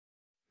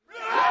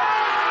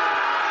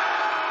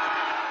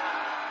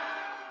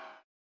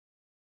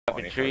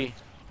in 3,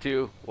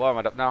 2, 1.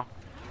 Might up now.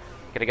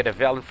 Can I get a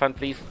Vel in front,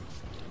 please?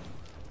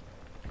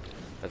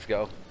 Let's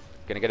go.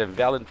 Gonna get a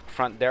Vel in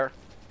front there.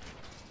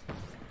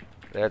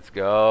 Let's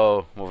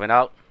go. Moving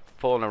out.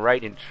 Pulling the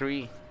right in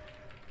 3,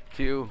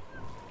 2,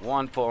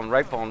 1. Pulling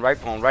right, pulling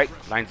right, pulling right.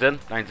 Lines in,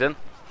 lines in.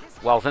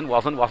 Wells in,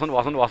 wasn't.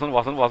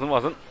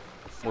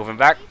 Moving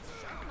back.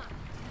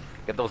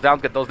 Get those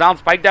down,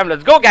 spike them.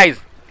 Let's go, guys.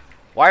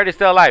 Why are they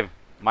still alive?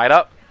 Might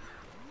up.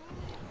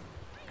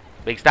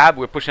 Big stab.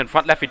 We're pushing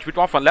front left. Retreat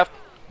one, front left.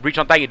 Breach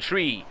on tag in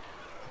 3,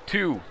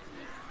 2,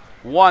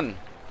 1.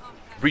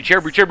 Breach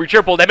here.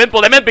 Pull them in.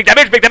 Big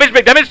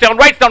damage. Stay on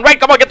right.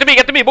 Come on, get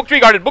to me. Book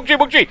 3 guarded. Book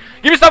 3.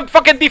 Give me some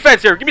fucking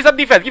defense here. Give me some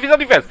defense.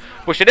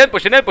 Push it in.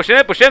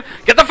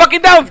 Get the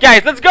fucking downs,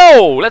 guys. Let's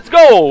go. Let's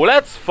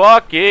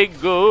fucking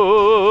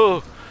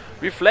go.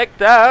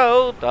 Reflect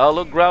out. All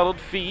the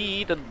grounded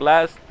feet and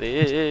blast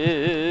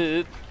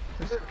it.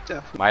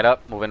 Might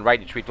up. Moving right.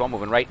 Retreat one.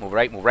 Moving right. Move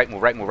right.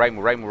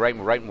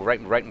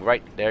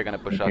 They're gonna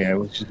push us. Yeah, it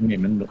was just me,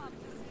 man.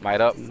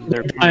 Might up.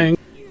 They're flying.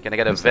 Can I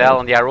get a Vel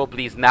on the arrow,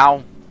 please,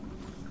 now?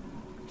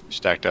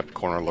 Stacked up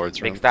corner Lord's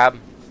Big room. stab.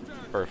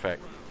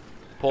 Perfect.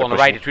 Pull on the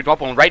right, retreat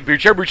up on the right.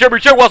 Breach here. Was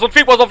on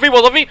feet.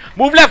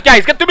 Move left,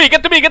 guys. Get to me.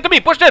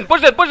 Push in.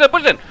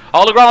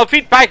 All the ground on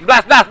feet. Back.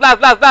 Blast.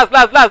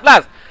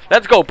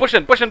 Let's go. Push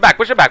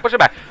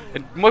back.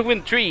 And move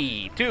in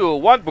 3, 2,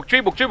 1. Book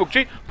 3.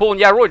 Pull on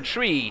the arrow in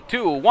 3,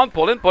 2, 1.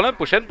 Pull in.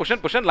 Push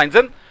in. Lines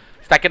in.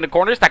 Stack in the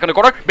corner.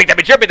 Big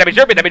damage here.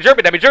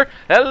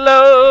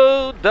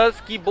 Hello,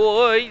 Dusky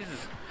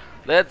boys.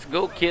 Let's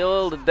go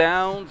kill the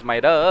downs.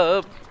 Might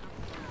up.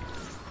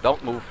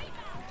 Don't move.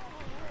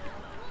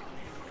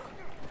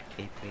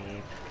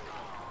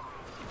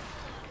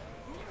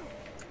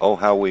 Oh,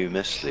 how we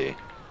missed thee.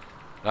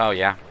 Oh,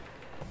 yeah.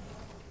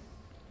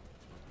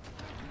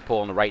 Pull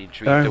on the right in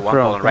 3, 2, 1. Pull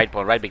on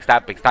the right. Big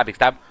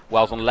stab.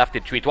 Wells on the left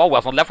in 3, 2, 1.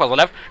 Wells on the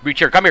left. Breach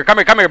here. Come here.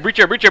 Breach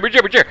here.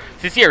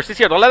 CC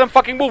here. Don't let them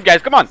fucking move,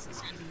 guys. Come on.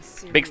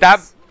 Big stab.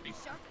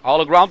 All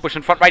the ground, push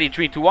in front right in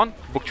 3, 2, 1.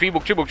 Book 3.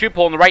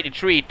 Pull on the right in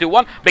 3, 2,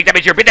 1. Big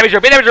damage here.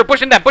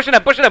 Pushing them.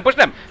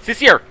 CC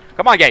here.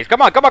 Come on, guys.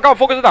 Come on.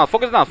 Focus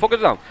it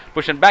down.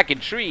 Pushing back in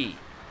 3,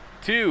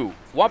 2,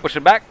 1.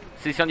 Pushing back.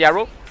 CC on the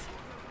arrow.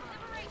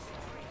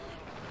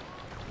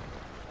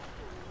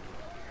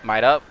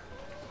 Might up.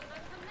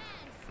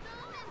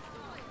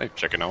 Hey,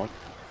 checking on one.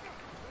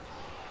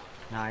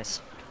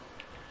 Nice.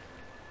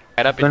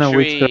 Might up in Gonna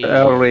wait 3, for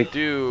Elric.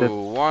 2,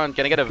 1.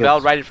 Can I get a Vel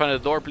right in front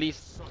of the door,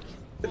 please?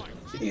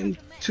 In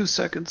 2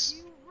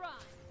 seconds.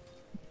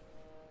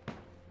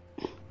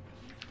 Let's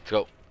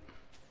go.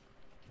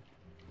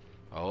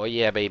 Oh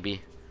yeah,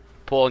 baby.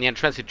 Pull on the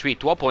entrance in 3,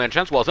 2, 1. Pull on the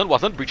entrance.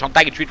 Wasn't. Breach on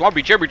tag in 3, 2, 1.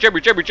 Breach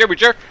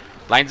here.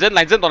 Lines in.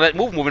 Don't let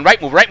move. Moving right.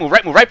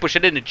 Push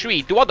it in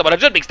 3, 2, 1. Double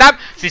adjust. Big stab.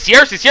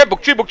 CC here.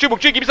 Book 3.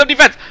 Give me some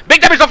defense. Big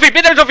damage on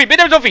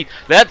feet.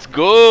 Let's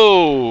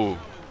go.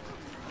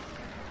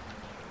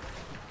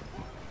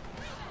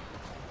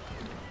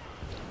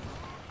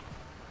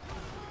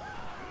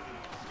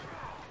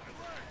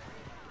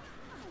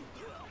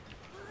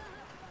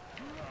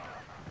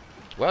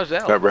 Where's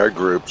that? That red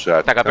group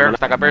shot. Stack up here.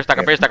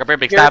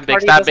 Big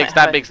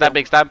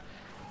stab.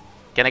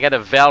 Can I get a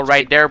Vel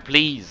right there,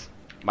 please?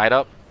 Might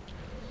up.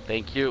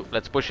 Thank you.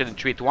 Let's push it in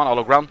 3, 2, 1. All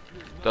the ground.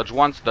 Dodge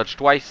once, dodge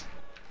twice.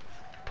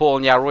 Pull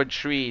on the arrow in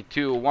 3,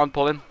 2, 1.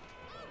 Pull in.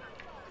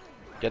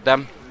 Get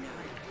them.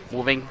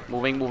 Moving.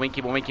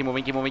 Keep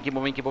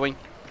moving.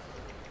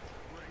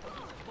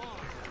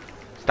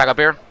 Stack up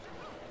here.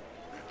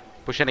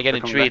 Push in again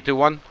in 3, 2,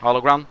 1. All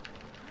the ground.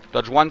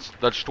 Dodge once,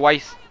 dodge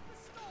twice.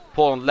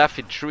 Pull on left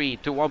in 3,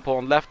 2, 1. Pull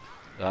on left.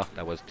 Oh,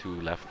 that was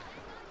 2 left.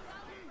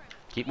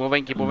 Keep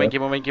moving.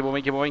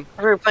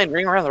 We're playing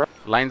ring around the room.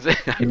 Lines.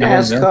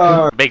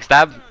 NASCAR. Big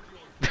stab.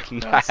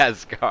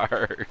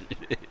 NASCAR.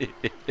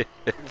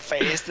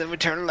 Face the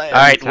return light.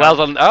 All right. Wells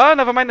on. Oh,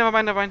 never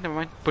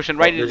mind. Pushing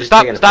right.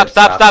 Stop.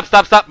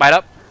 Might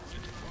up.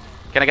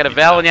 Can I get a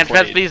Vel in the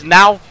entrance, please?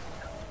 Now.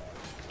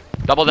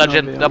 Double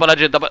dungeon. Wow.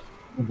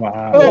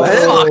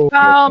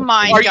 Oh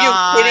my Are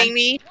god. you kidding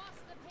me?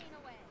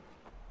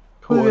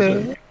 Who was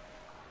it?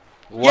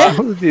 What?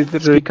 Who did the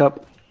Speak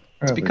up.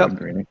 Probably Speak up. a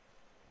greenie.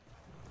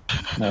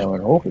 No, I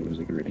hope it was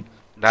a greenie.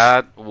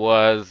 That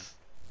was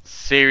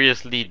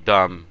seriously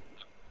dumb.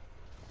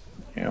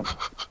 Yeah.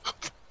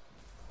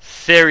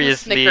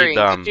 Seriously Snickering.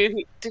 dumb.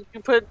 Did you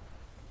put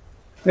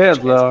Yeah,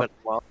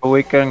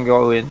 we can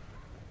go in.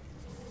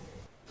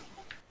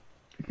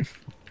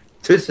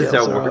 This is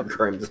how Yeah, war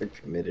crimes are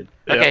committed.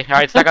 Okay. All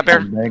right. Stack up here.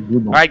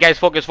 Good All right, guys.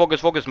 Focus.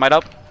 Might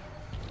up.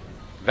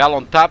 Vel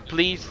on top,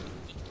 please.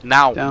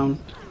 Now. Down.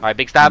 All right.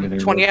 Big stab.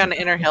 20 on the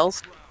inner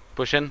hills?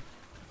 Push in.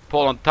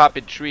 Pull on top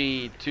in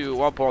 3, 2,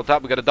 1. Pull on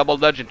top. We got a double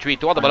dodge in 3,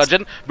 2, 1. Double dodge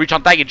in. Breach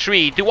on tag in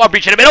 3, 2, 1.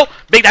 Breach in the middle.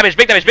 Big damage.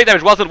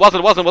 Wasn't.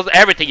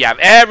 Everything you have.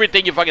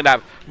 Everything you fucking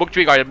have. Book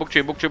 3 guardian. Book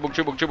 3.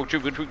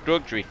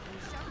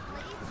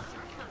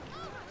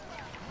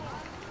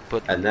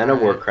 Put And then a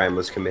war crime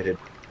was committed.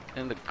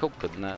 in the coconut.